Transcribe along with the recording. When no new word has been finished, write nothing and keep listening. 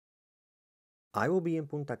I will be in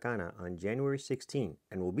Punta Cana on January 16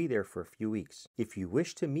 and will be there for a few weeks. If you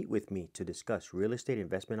wish to meet with me to discuss real estate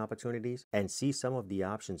investment opportunities and see some of the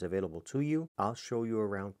options available to you, I'll show you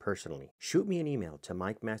around personally. Shoot me an email to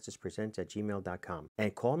mikemasterspresents@gmail.com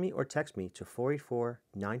and call me or text me to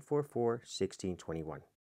 484-944-1621.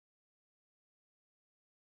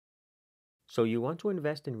 So you want to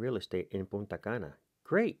invest in real estate in Punta Cana?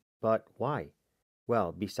 Great, but why?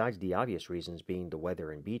 Well, besides the obvious reasons being the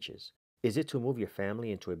weather and beaches, is it to move your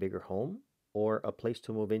family into a bigger home or a place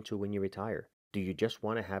to move into when you retire? Do you just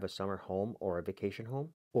want to have a summer home or a vacation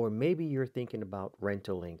home? Or maybe you're thinking about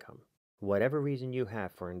rental income. Whatever reason you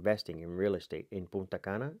have for investing in real estate in Punta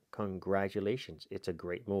Cana, congratulations, it's a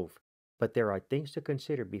great move. But there are things to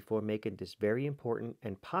consider before making this very important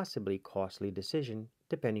and possibly costly decision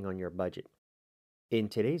depending on your budget. In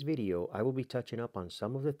today's video, I will be touching up on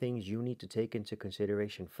some of the things you need to take into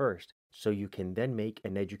consideration first so you can then make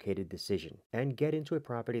an educated decision and get into a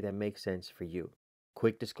property that makes sense for you.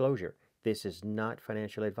 Quick disclosure, this is not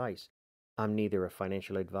financial advice. I'm neither a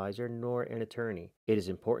financial advisor nor an attorney. It is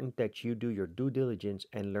important that you do your due diligence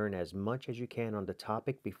and learn as much as you can on the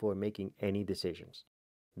topic before making any decisions.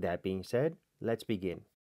 That being said, let's begin.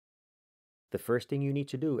 The first thing you need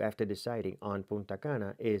to do after deciding on Punta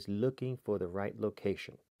Cana is looking for the right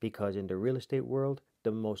location, because in the real estate world,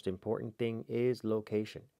 the most important thing is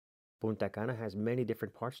location. Punta Cana has many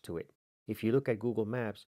different parts to it. If you look at Google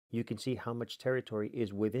Maps, you can see how much territory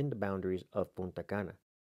is within the boundaries of Punta Cana.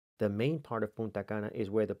 The main part of Punta Cana is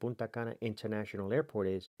where the Punta Cana International Airport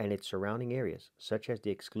is and its surrounding areas, such as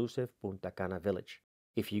the exclusive Punta Cana Village.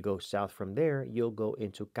 If you go south from there, you'll go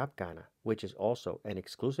into Cap Cana, which is also an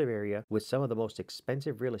exclusive area with some of the most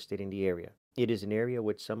expensive real estate in the area. It is an area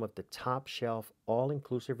with some of the top shelf,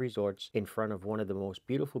 all-inclusive resorts in front of one of the most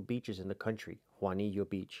beautiful beaches in the country, Juanillo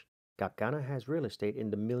Beach. Cap Cana has real estate in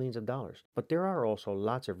the millions of dollars, but there are also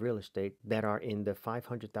lots of real estate that are in the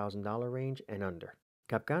 $500,000 range and under.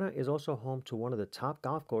 Cap Cana is also home to one of the top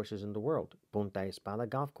golf courses in the world, Punta Espada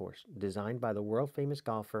Golf Course, designed by the world-famous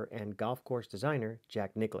golfer and golf course designer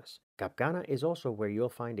Jack Nicklaus. Cap Cana is also where you'll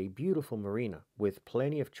find a beautiful marina with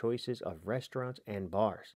plenty of choices of restaurants and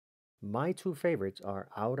bars. My two favorites are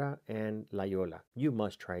Aura and La Yola. You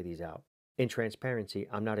must try these out. In transparency,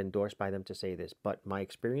 I'm not endorsed by them to say this, but my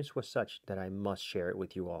experience was such that I must share it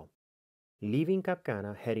with you all. Leaving Cap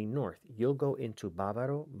Cana, heading north, you'll go into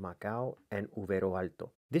Bávaro, Macao, and Uvero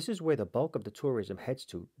Alto. This is where the bulk of the tourism heads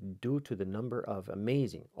to due to the number of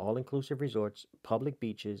amazing all-inclusive resorts, public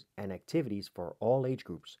beaches, and activities for all age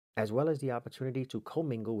groups, as well as the opportunity to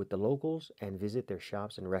commingle with the locals and visit their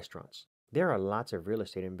shops and restaurants. There are lots of real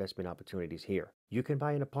estate investment opportunities here. You can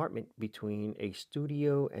buy an apartment between a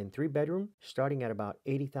studio and 3-bedroom starting at about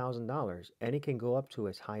 $80,000, and it can go up to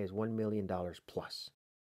as high as $1 million plus.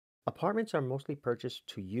 Apartments are mostly purchased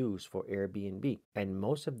to use for Airbnb, and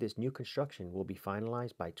most of this new construction will be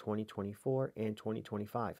finalized by 2024 and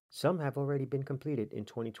 2025. Some have already been completed in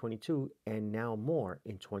 2022 and now more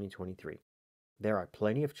in 2023. There are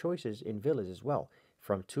plenty of choices in villas as well,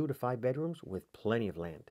 from 2 to 5 bedrooms with plenty of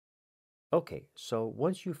land. Okay, so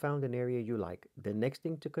once you found an area you like, the next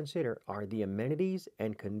thing to consider are the amenities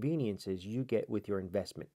and conveniences you get with your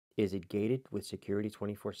investment. Is it gated with security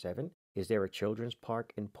 24/7? Is there a children's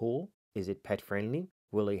park and pool? Is it pet friendly?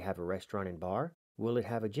 Will it have a restaurant and bar? Will it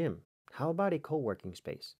have a gym? How about a co-working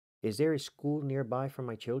space? Is there a school nearby for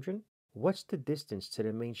my children? What's the distance to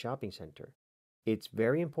the main shopping center? It's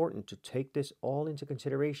very important to take this all into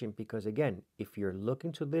consideration because, again, if you're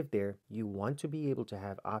looking to live there, you want to be able to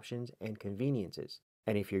have options and conveniences.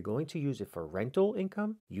 And if you're going to use it for rental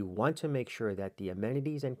income, you want to make sure that the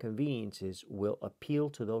amenities and conveniences will appeal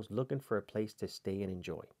to those looking for a place to stay and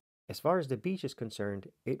enjoy. As far as the beach is concerned,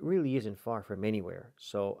 it really isn't far from anywhere,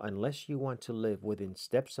 so unless you want to live within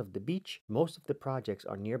steps of the beach, most of the projects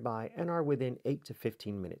are nearby and are within 8 to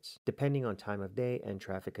 15 minutes, depending on time of day and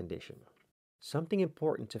traffic condition. Something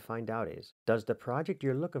important to find out is, does the project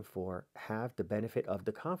you're looking for have the benefit of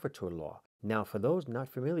the Comforter law? Now, for those not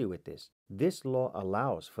familiar with this law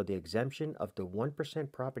allows for the exemption of the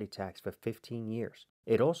 1% property tax for 15 years.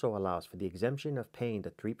 It also allows for the exemption of paying the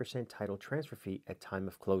 3% title transfer fee at time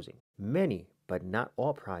of closing. Many, but not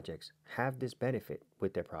all projects have this benefit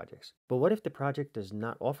with their projects. But what if the project does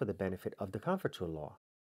not offer the benefit of the Comforter law?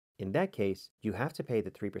 In that case, you have to pay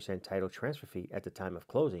the 3% title transfer fee at the time of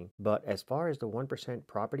closing, but as far as the 1%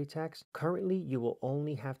 property tax, currently you will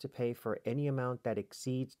only have to pay for any amount that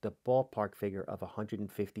exceeds the ballpark figure of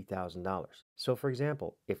 $150,000. So for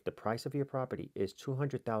example, if the price of your property is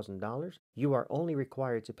 $200,000, you are only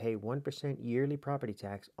required to pay 1% yearly property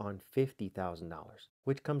tax on $50,000,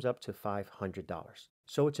 which comes up to $500.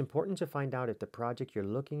 So it's important to find out if the project you're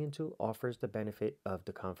looking into offers the benefit of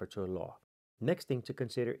the comforts of law. Next thing to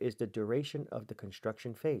consider is the duration of the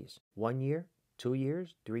construction phase. 1 year, 2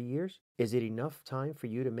 years, 3 years? Is it enough time for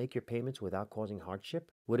you to make your payments without causing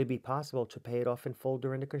hardship? Would it be possible to pay it off in full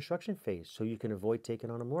during the construction phase so you can avoid taking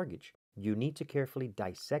on a mortgage? You need to carefully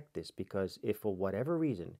dissect this because if for whatever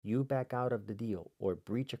reason you back out of the deal or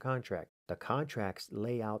breach a contract, the contracts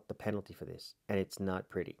lay out the penalty for this, and it's not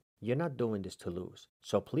pretty. You're not doing this to lose.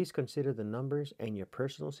 So please consider the numbers and your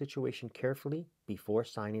personal situation carefully before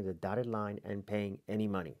signing the dotted line and paying any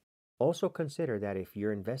money. Also consider that if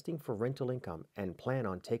you're investing for rental income and plan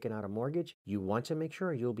on taking out a mortgage, you want to make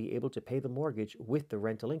sure you'll be able to pay the mortgage with the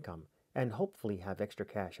rental income and hopefully have extra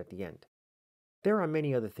cash at the end. There are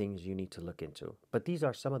many other things you need to look into, but these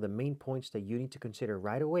are some of the main points that you need to consider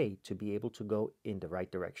right away to be able to go in the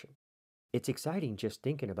right direction. It's exciting just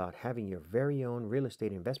thinking about having your very own real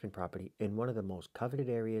estate investment property in one of the most coveted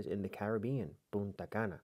areas in the Caribbean, Punta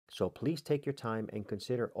Cana. So please take your time and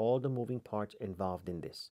consider all the moving parts involved in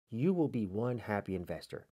this. You will be one happy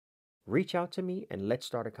investor. Reach out to me and let's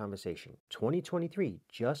start a conversation. 2023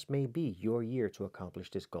 just may be your year to accomplish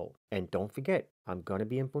this goal. And don't forget, I'm going to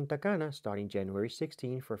be in Punta Cana starting January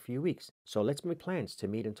 16 for a few weeks. So let's make plans to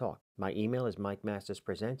meet and talk. My email is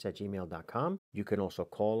mikemasterspresents@gmail.com. You can also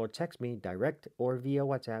call or text me direct or via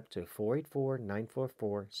WhatsApp to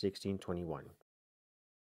 484-944-1621.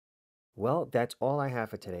 Well, that's all I have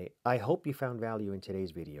for today. I hope you found value in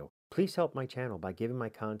today's video. Please help my channel by giving my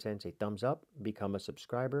content a thumbs up, become a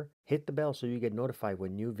subscriber, hit the bell so you get notified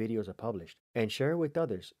when new videos are published, and share it with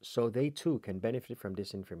others so they too can benefit from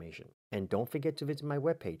this information. And don't forget to visit my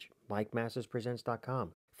webpage,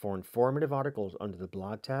 mikemasterspresents.com, for informative articles under the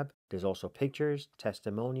blog tab. There's also pictures,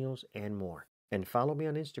 testimonials, and more. And follow me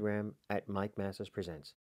on Instagram at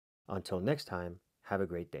mikemasterspresents. Until next time, have a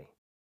great day.